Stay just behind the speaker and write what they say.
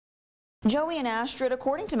Joey and Astrid,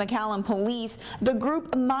 according to McAllen police, the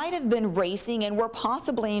group might have been racing and were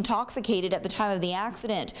possibly intoxicated at the time of the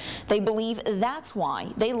accident. They believe that's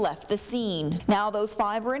why they left the scene. Now those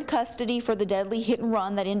 5 are in custody for the deadly hit and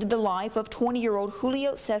run that ended the life of 20-year-old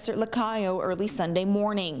Julio Cesar Lacayo early Sunday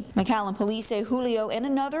morning. McAllen police say Julio and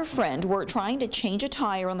another friend were trying to change a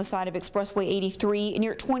tire on the side of Expressway 83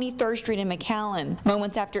 near 23rd Street in McAllen.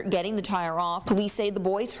 Moments after getting the tire off, police say the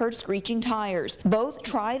boys heard screeching tires. Both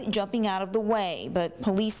tried jumping out of the way, but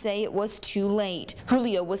police say it was too late.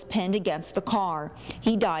 Julio was pinned against the car.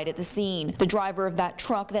 He died at the scene. The driver of that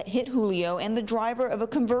truck that hit Julio and the driver of a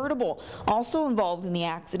convertible, also involved in the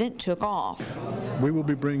accident, took off. We will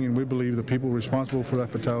be bringing, we believe, the people responsible for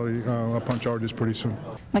that fatality up on charges pretty soon.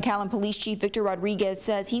 McAllen Police Chief Victor Rodriguez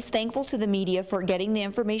says he's thankful to the media for getting the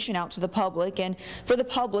information out to the public and for the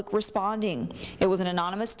public responding. It was an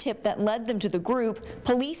anonymous tip that led them to the group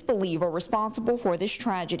police believe are responsible for this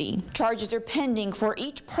tragedy. Charges are pending for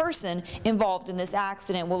each person involved in this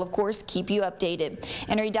accident. We'll, of course, keep you updated.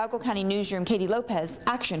 In our Hidalgo County Newsroom, Katie Lopez,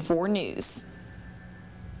 Action 4 News.